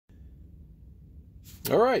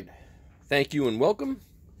All right. Thank you and welcome.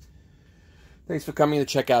 Thanks for coming to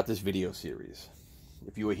check out this video series.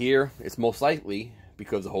 If you are here, it's most likely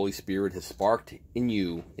because the Holy Spirit has sparked in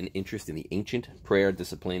you an interest in the ancient prayer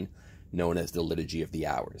discipline known as the Liturgy of the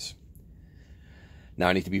Hours. Now,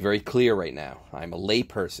 I need to be very clear right now. I'm a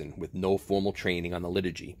layperson with no formal training on the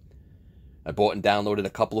liturgy. I bought and downloaded a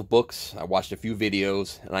couple of books, I watched a few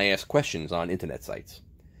videos, and I asked questions on internet sites.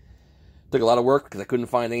 It took a lot of work because I couldn't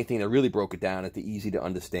find anything that really broke it down into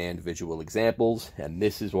easy-to-understand visual examples, and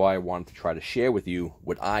this is why I wanted to try to share with you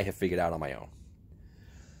what I have figured out on my own.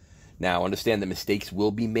 Now, understand that mistakes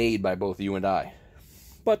will be made by both you and I.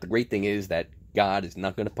 But the great thing is that God is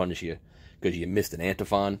not going to punish you because you missed an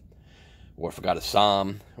antiphon, or forgot a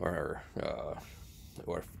psalm, or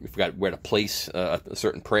you forgot where to place a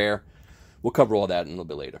certain prayer. We'll cover all that in a little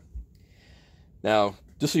bit later. Now,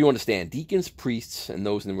 just so you understand, deacons, priests, and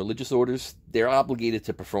those in religious orders, they're obligated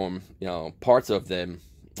to perform, parts of them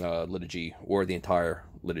liturgy or the entire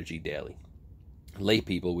liturgy daily. Lay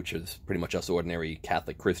people, which is pretty much us ordinary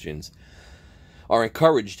Catholic Christians, are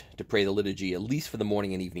encouraged to pray the liturgy at least for the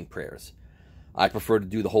morning and evening prayers. I prefer to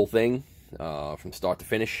do the whole thing from start to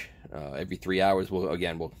finish every 3 hours.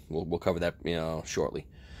 We'll cover that shortly.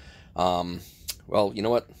 Well, you know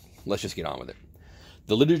what? Let's just get on with it.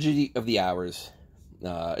 The Liturgy of the Hours.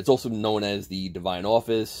 It's also known as the Divine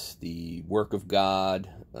Office, the Work of God,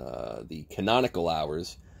 the Canonical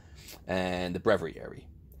Hours, and the Breviary.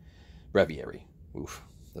 Oof,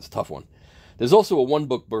 that's a tough one. There's also a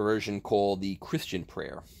one-book version called the Christian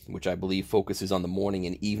Prayer, which I believe focuses on the morning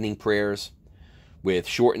and evening prayers, with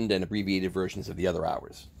shortened and abbreviated versions of the other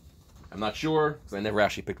hours. I'm not sure, because I never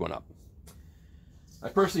actually picked one up. I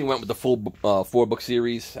personally went with the full 4-book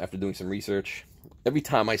series after doing some research. Every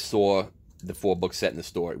time I saw the 4-book set in the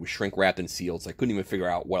store, it was shrink-wrapped and sealed, so I couldn't even figure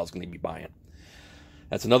out what I was going to be buying.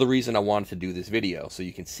 That's another reason I wanted to do this video, so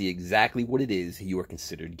you can see exactly what it is you are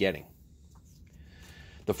considered getting.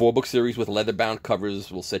 The 4-book series with leather-bound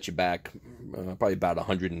covers will set you back probably about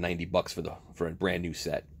 $190 for a brand new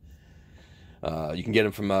set. You can get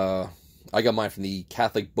them from I got mine from the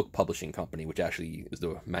Catholic Book Publishing Company, which actually is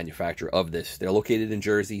the manufacturer of this. They're located in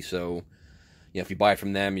Jersey, so if you buy it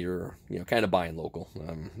from them, you're kind of buying local.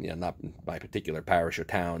 Not by particular parish or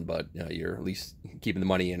town, but you're at least keeping the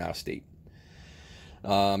money in our state.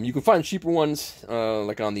 You can find cheaper ones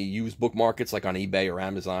like on the used book markets, like on eBay or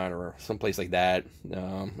Amazon or someplace like that.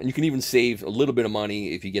 And you can even save a little bit of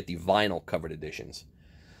money if you get the vinyl covered editions.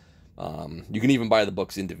 You can even buy the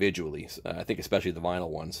books individually, I think especially the vinyl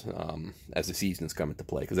ones, as the seasons come into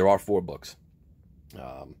play, because there are 4 books.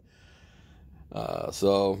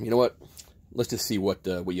 So, you know what? Let's just see what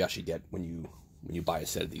you actually get when you buy a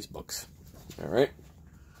set of these books. All right?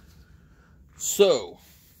 So,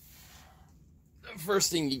 the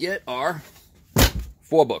first thing you get are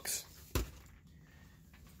 4 books.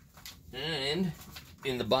 And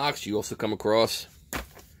in the box, you also come across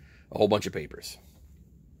a whole bunch of papers.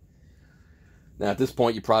 Now, at this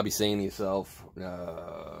point, you're probably saying to yourself,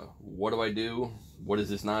 what do I do? What is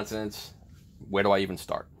this nonsense? Where do I even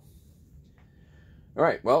start? All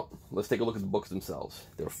right, well, let's take a look at the books themselves.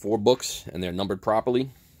 There are 4 books, and they're numbered properly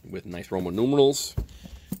with nice Roman numerals.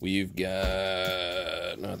 We've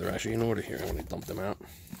got... No, they're actually in order here. I'm going to dump them out.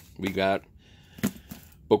 We got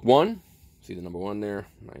Book 1. See the number 1 there?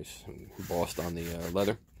 Nice embossed on the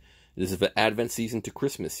leather. This is the Advent season to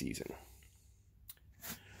Christmas season.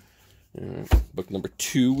 Book number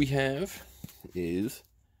 2 we have is,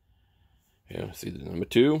 see the number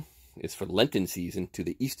 2, it's for Lenten season to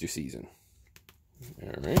the Easter season.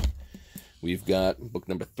 All right. We've got book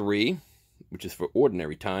number 3, which is for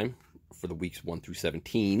ordinary time for the weeks 1 through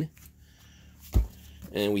 17.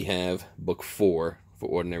 And we have book 4 for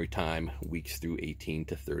ordinary time, weeks through 18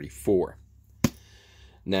 to 34.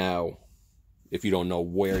 Now, if you don't know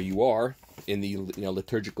where you are in the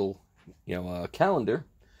liturgical calendar,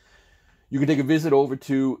 you can take a visit over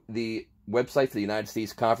to the website for the United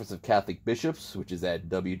States Conference of Catholic Bishops, which is at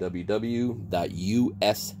www.usccb.org.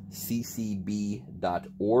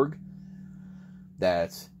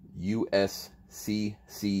 That's usccb.org.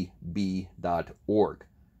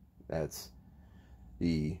 That's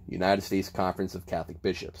the United States Conference of Catholic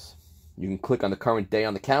Bishops. You can click on the current day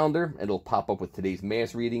on the calendar, and it'll pop up with today's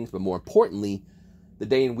Mass readings, but more importantly, the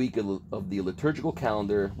day and week of the liturgical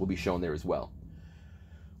calendar will be shown there as well.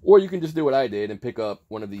 Or you can just do what I did and pick up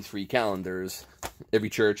one of these free calendars. Every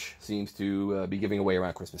church seems to be giving away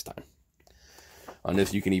around Christmas time. On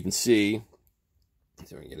this, you can even see, let's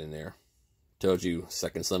see if I can get in there, tells you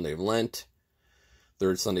second Sunday of Lent,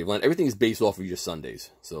 third Sunday of Lent. Everything is based off of your Sundays.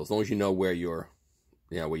 So as long as you know where your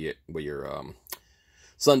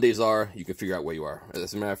Sundays are, you can figure out where you are.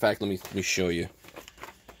 As a matter of fact, let me show you,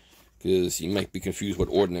 because you might be confused what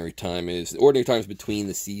ordinary time is. Ordinary time is between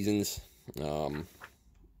the seasons, you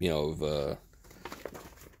know, of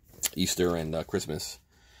Easter and Christmas,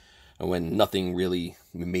 and when nothing really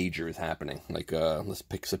major is happening. Like, let's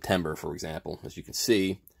pick September, for example. As you can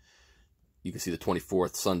see the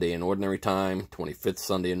 24th Sunday in ordinary time, 25th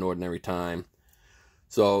Sunday in ordinary time.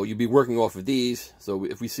 So you'll be working off of these. So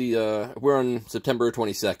if we see, we're on September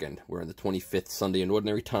 22nd, we're on the 25th Sunday in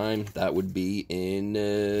ordinary time. That would be in,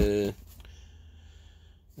 it'll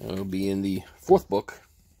be in the 4th book,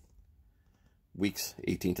 weeks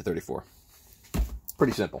 18 to 34.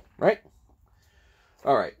 Pretty simple, right?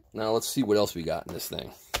 All right, now let's see what else we got in this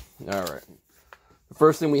thing. All right, the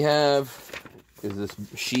first thing we have is this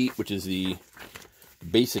sheet, which is the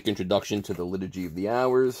basic introduction to the Liturgy of the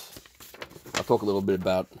Hours. I'll talk a little bit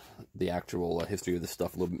about the actual history of this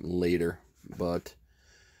stuff a little bit later, but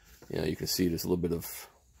you know, you can see there's a little bit of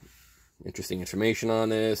interesting information on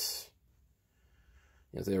this.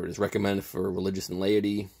 As there it is, recommended for religious and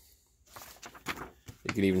laity.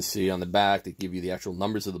 You can even see on the back, they give you the actual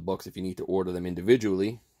numbers of the books if you need to order them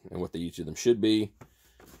individually, and what each of them should be.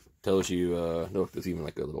 Tells you, look, there's even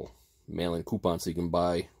like a little mail-in coupon so you can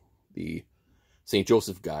buy the St.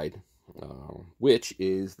 Joseph Guide, which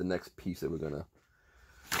is the next piece that we're going to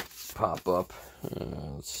pop up.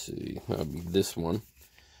 Let's see, that'll be this one.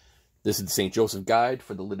 This is the St. Joseph Guide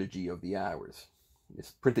for the Liturgy of the Hours.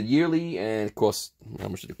 It's printed yearly, and it costs, how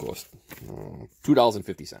much did it cost?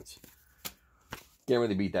 $2.50. Can't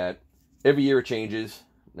really beat that. Every year it changes.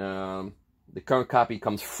 The current copy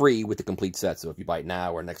comes free with the complete set, so if you buy it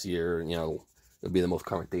now or next year, you know, it'll be the most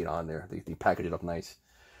current date on there. They package it up nice.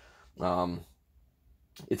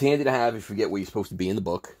 It's handy to have if you forget where you're supposed to be in the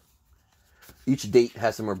book. Each date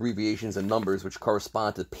has some abbreviations and numbers which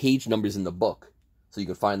correspond to page numbers in the book, so you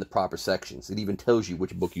can find the proper sections. It even tells you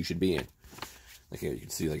which book you should be in. Like here, you can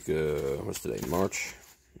see, like, what's today? March.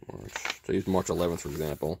 Today's March 11th, for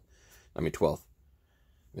example. I mean, 12th.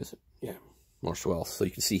 Is it? Yeah, March 12th. So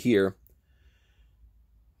you can see here,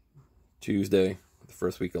 Tuesday, the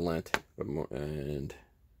first week of Lent, and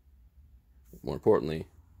more importantly,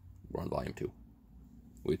 we're on volume 2,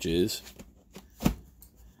 which is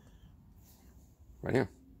right here,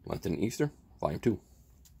 Lenten and Easter, volume 2.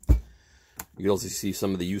 You can also see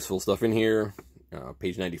some of the useful stuff in here.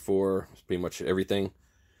 Page 94 is pretty much everything.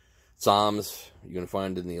 Psalms, you're going to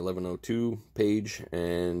find in the 1102 page,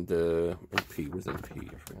 and MP, where's MP?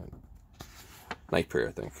 I forgot. Night prayer,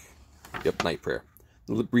 I think. Yep, night prayer.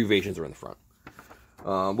 The abbreviations are in the front.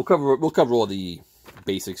 We'll cover all the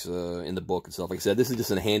basics in the book and stuff. Like I said, this is just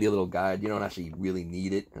a handy little guide. You don't actually really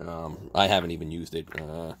need it. I haven't even used it.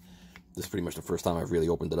 This is pretty much the first time I've really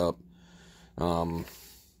opened it up.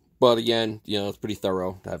 But again, you know, it's pretty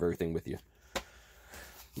thorough to have everything with you.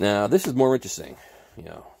 Now, this is more interesting. You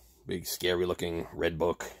know, big, scary-looking red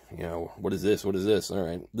book. You know, what is this? What is this? All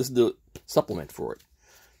right, this is the supplement for it.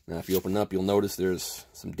 Now, if you open it up, you'll notice there's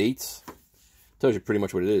some dates. Tells you pretty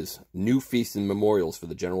much what it is. New feasts and memorials for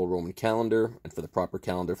the general Roman calendar and for the proper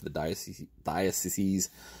calendar for the dioceses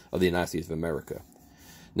of the United States of America.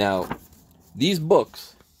 Now, these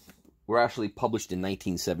books were actually published in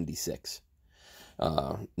 1976.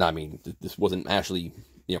 Now, I mean, this wasn't actually,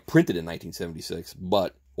 you know, printed in 1976,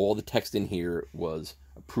 but all the text in here was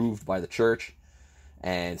approved by the church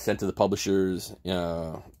and sent to the publishers,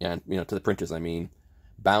 and, you know, to the printers, I mean,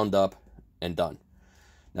 bound up and done.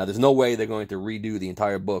 Now, there's no way they're going to redo the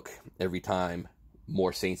entire book every time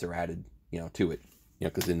more saints are added, you know, to it. You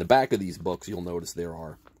know, because in the back of these books, you'll notice there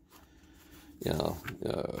are, you know,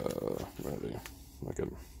 you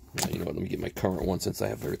know what, let me get my current one since I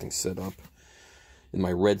have everything set up. In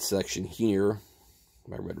my red section here,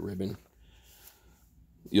 my red ribbon,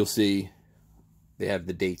 you'll see they have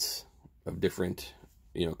the dates of different,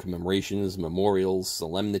 you know, commemorations, memorials,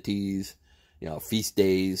 solemnities, you know, feast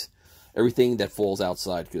days, everything that falls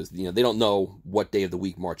outside, because, you know, they don't know what day of the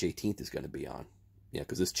week March 18th is going to be on, yeah,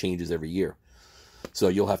 because this changes every year. So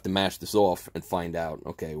you'll have to match this off and find out,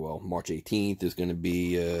 okay, well, March 18th is going to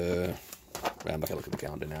be, I'm not going to look at the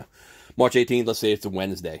calendar now. March 18th, let's say it's a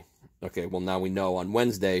Wednesday. Okay, well, now we know on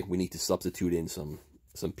Wednesday we need to substitute in some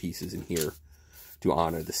pieces in here to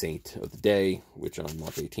honor the saint of the day, which on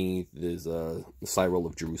March 18th is Cyril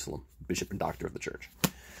of Jerusalem, bishop and doctor of the church.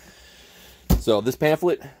 So this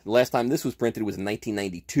pamphlet, the last time this was printed was in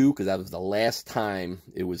 1992, because that was the last time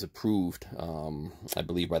it was approved, I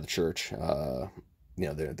believe, by the church. You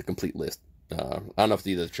know, the complete list. I don't know if it's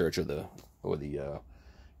either the church or the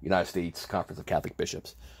United States Conference of Catholic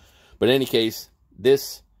Bishops. But in any case,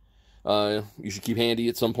 this You should keep handy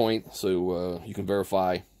at some point so you can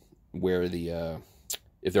verify where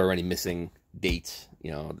if there are any missing dates,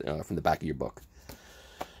 from the back of your book.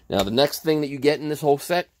 Now, the next thing that you get in this whole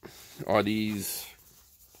set are these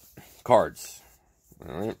cards.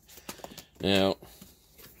 All right. Now,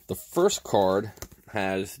 the first card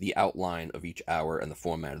has the outline of each hour and the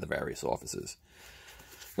format of the various offices.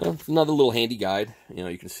 Another little handy guide.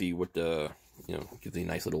 You can see what gives you a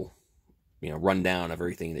nice little, rundown of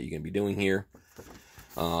everything that you're going to be doing here.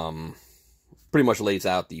 Pretty much lays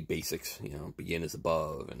out the basics, begin as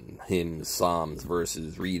above, and hymns, psalms,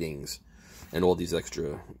 verses, readings, and all these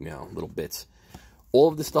extra, little bits. All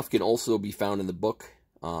of this stuff can also be found in the book,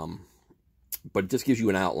 but it just gives you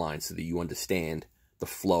an outline so that you understand the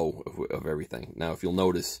flow of everything. Now, if you'll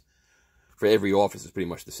notice, for every office, it's pretty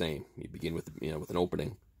much the same. You begin with, with an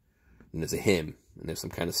opening, and there's a hymn, and there's some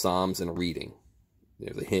kind of psalms and a reading.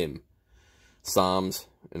 There's a hymn, psalms,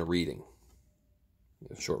 and a reading.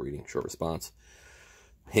 Short reading, short response.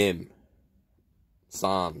 Hymn,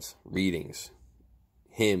 psalms, readings.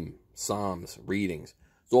 Hymn, psalms, readings.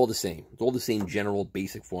 It's all the same. It's all the same general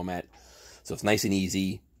basic format. So it's nice and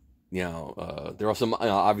easy. There are some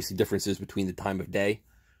obviously differences between the time of day,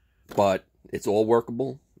 but it's all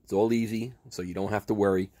workable. It's all easy, so you don't have to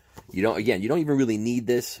worry. You don't even really need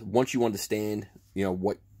this once you understand,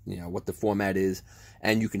 what the format is,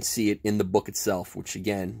 and you can see it in the book itself, which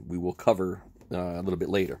again we will cover a little bit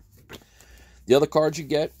later. The other cards you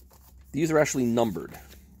get, these are actually numbered.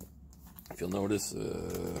 If you'll notice,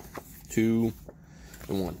 2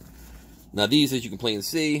 and 1. Now these, as you can plainly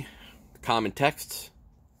see, common texts,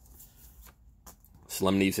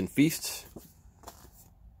 solemnities and feasts,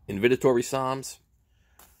 invitatory psalms,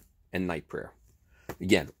 and night prayer.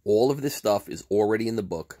 Again, all of this stuff is already in the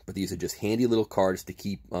book, but these are just handy little cards to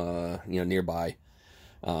keep, nearby,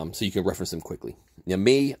 so you can reference them quickly. Now,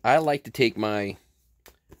 I like to take my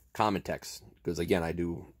common text because, again, I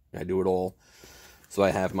do it all. So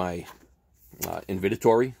I have my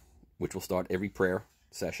invitatory, which will start every prayer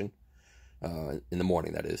session in the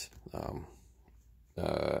morning. That is,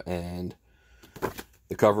 and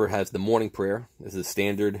the cover has the morning prayer. This is a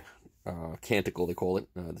standard canticle, they call it.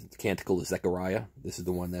 The canticle of Zechariah. This is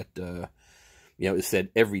the one that is said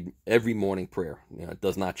every morning prayer. It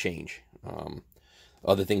does not change.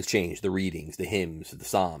 Other things change. The readings, the hymns, the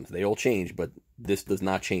psalms, they all change, but this does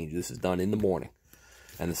not change. This is done in the morning.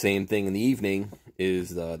 And the same thing in the evening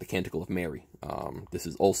is the canticle of Mary. This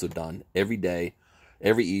is also done every day,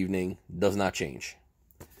 every evening, does not change.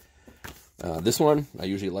 This one, I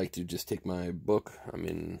usually like to just take my book. I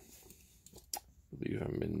believe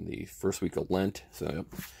I'm in the first week of Lent, so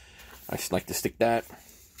I just like to stick that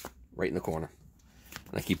right in the corner.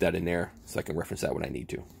 And I keep that in there so I can reference that when I need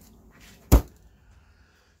to.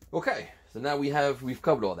 Okay, so now we've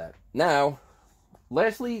covered all that. Now,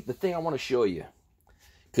 lastly, the thing I want to show you,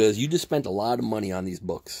 because you just spent a lot of money on these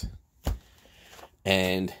books,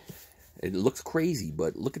 and it looks crazy,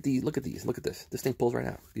 but look at these, look at this. This thing pulls right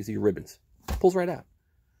out. These are your ribbons. It pulls right out.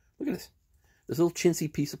 Look at this. This little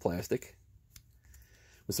chintzy piece of plastic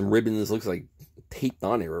with some ribbons, looks like taped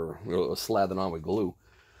on there or slathered on with glue.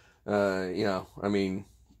 Why?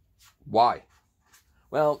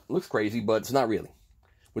 Well, it looks crazy, but it's not really.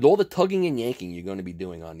 With all the tugging and yanking you're going to be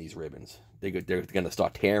doing on these ribbons, they're going to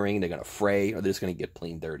start tearing, they're going to fray, or they're just going to get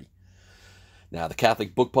plain dirty. Now, the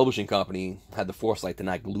Catholic Book Publishing Company had the foresight to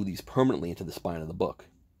not glue these permanently into the spine of the book.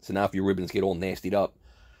 So now if your ribbons get all nastied up,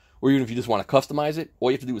 or even if you just want to customize it,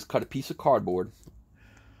 all you have to do is cut a piece of cardboard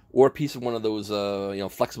or a piece of one of those,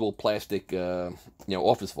 flexible plastic,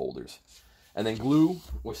 office folders, and then glue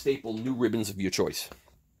or staple new ribbons of your choice.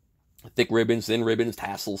 Thick ribbons, thin ribbons,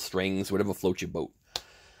 tassels, strings, whatever floats your boat.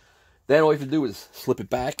 Then all you have to do is slip it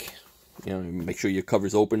back, make sure your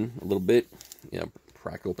cover's open a little bit,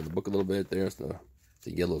 crack open the book a little bit there, so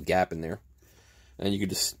you get a little gap in there. And you can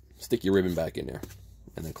just stick your ribbon back in there,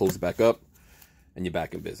 and then close it back up, and you're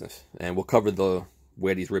back in business. And we'll cover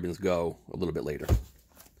where these ribbons go a little bit later.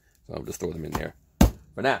 So I'll just throw them in there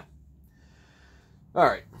for now. All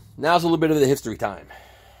right, now's a little bit of the history time.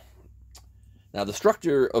 Now, the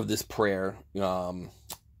structure of this prayer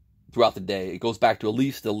throughout the day, it goes back to at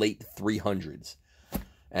least the late 300s.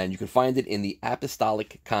 And you can find it in the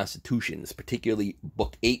Apostolic Constitutions, particularly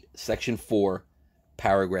Book 8, Section 4,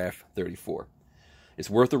 Paragraph 34. It's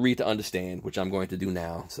worth a read to understand, which I'm going to do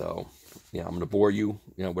now. So, I'm going to bore you,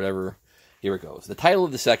 whatever. Here it goes. The title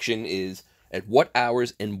of the section is, At What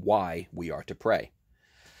Hours and Why We Are to Pray.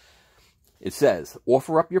 It says,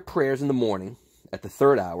 offer up your prayers in the morning, at the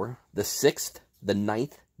 3rd hour, the 6th, the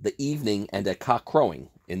 9th, the evening, and at cock crowing.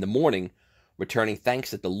 In the morning, returning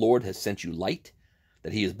thanks that the Lord has sent you light,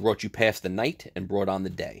 that he has brought you past the night and brought on the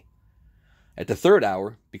day. At the third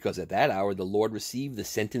hour, because at that hour the Lord received the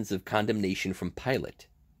sentence of condemnation from Pilate.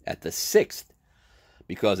 At the sixth,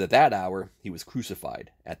 because at that hour he was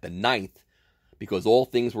crucified. At the ninth, because all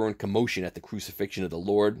things were in commotion at the crucifixion of the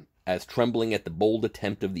Lord, as trembling at the bold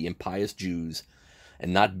attempt of the impious Jews,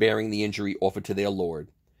 and not bearing the injury offered to their Lord.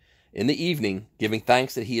 In the evening, giving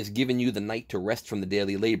thanks that he has given you the night to rest from the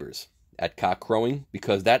daily labors. At cock crowing,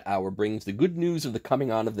 because that hour brings the good news of the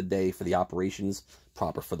coming on of the day for the operations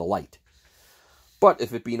proper for the light. But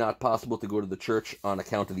if it be not possible to go to the church on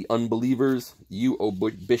account of the unbelievers, you, O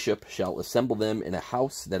bishop, shall assemble them in a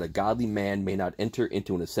house, that a godly man may not enter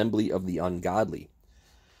into an assembly of the ungodly.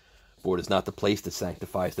 For it is not the place that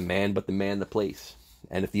sanctifies the man, but the man the place.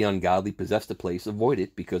 And if the ungodly possess the place, avoid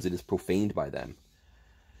it, because it is profaned by them.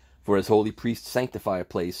 For as holy priests sanctify a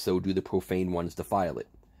place, so do the profane ones defile it.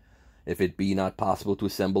 If it be not possible to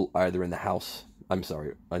assemble either in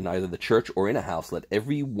either the church or in a house, let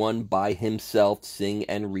every one by himself sing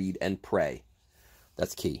and read and pray.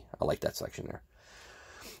 That's key. I like that section there.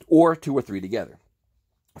 Or 2 or 3 together.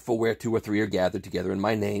 For where 2 or 3 are gathered together in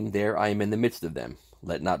my name, there I am in the midst of them.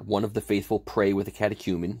 Let not one of the faithful pray with a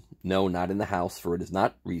catechumen, no, not in the house, for it is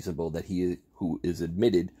not reasonable that he who is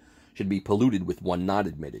admitted should be polluted with one not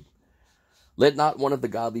admitted. Let not one of the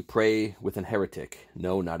godly pray with an heretic,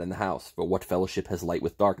 no, not in the house, for what fellowship has light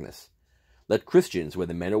with darkness? Let Christians,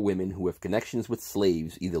 whether men or women, who have connections with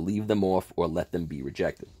slaves, either leave them off or let them be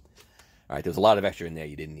rejected. All right, there's a lot of extra in there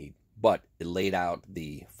you didn't need, but it laid out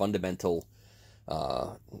the fundamental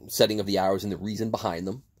setting of the hours and the reason behind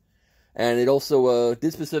them. And it also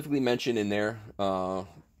did specifically mention in there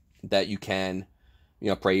that you can,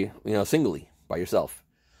 pray, singly by yourself.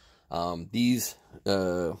 These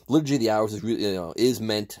Liturgy of the Hours is really, is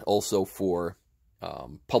meant also for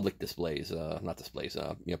public displays,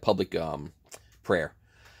 public prayer,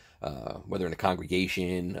 whether in a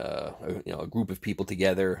congregation, a group of people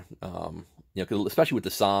together. Especially with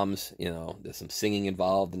the Psalms, there's some singing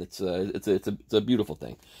involved, and it's a beautiful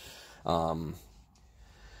thing.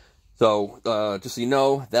 So, just so you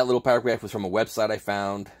know, that little paragraph was from a website I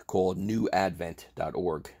found called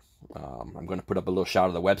newadvent.org. I'm going to put up a little shot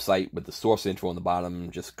of the website with the source info on the bottom,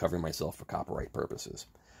 just covering myself for copyright purposes.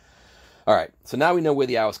 All right, so now we know where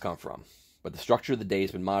the hours come from, but the structure of the day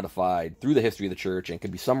has been modified through the history of the church and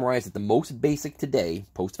can be summarized at the most basic today,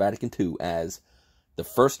 post-Vatican II, as the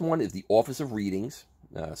first one is the office of readings,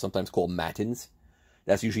 sometimes called matins.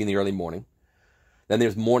 That's usually in the early morning. Then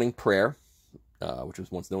there's morning prayer, which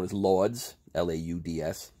was once known as lauds,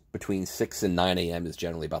 L-A-U-D-S. Between 6 and 9 a.m. is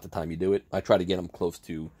generally about the time you do it. I try to get them close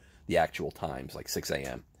to the actual times, like 6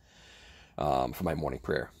 a.m. For my morning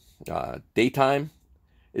prayer. Daytime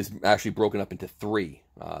is actually broken up into 3.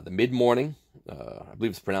 The mid-morning, I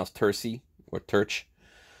believe it's pronounced terci, or terch.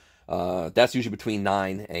 That's usually between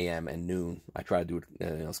 9 a.m. and noon. I try to do it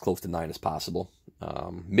as close to 9 as possible.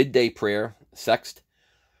 Midday prayer, sext.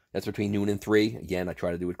 That's between noon and 3. Again, I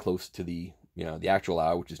try to do it close to the actual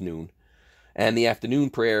hour, which is noon. And the afternoon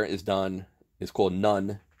prayer is called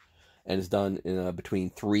none, and is done between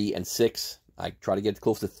 3 and 6. I try to get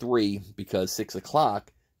close to 3 because 6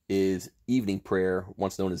 o'clock is evening prayer,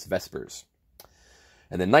 once known as vespers.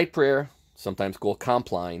 And then night prayer, sometimes called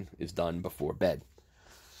compline, is done before bed,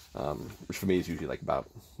 which for me is usually like about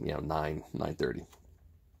 9:30.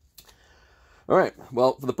 All right,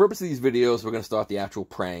 well, for the purpose of these videos, we're going to start the actual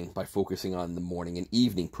praying by focusing on the morning and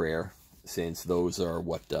evening prayer, since those are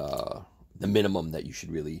what the minimum that you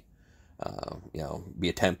should really, be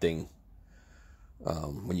attempting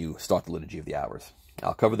when you start the Liturgy of the Hours.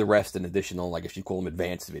 I'll cover the rest in additional, I guess you call them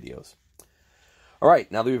advanced videos. All right,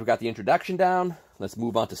 now that we've got the introduction down, let's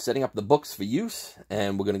move on to setting up the books for use,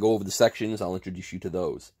 and we're going to go over the sections. I'll introduce you to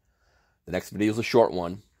those. The next video is a short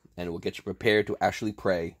one, and it will get you prepared to actually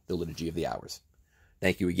pray the Liturgy of the Hours.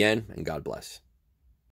 Thank you again, and God bless.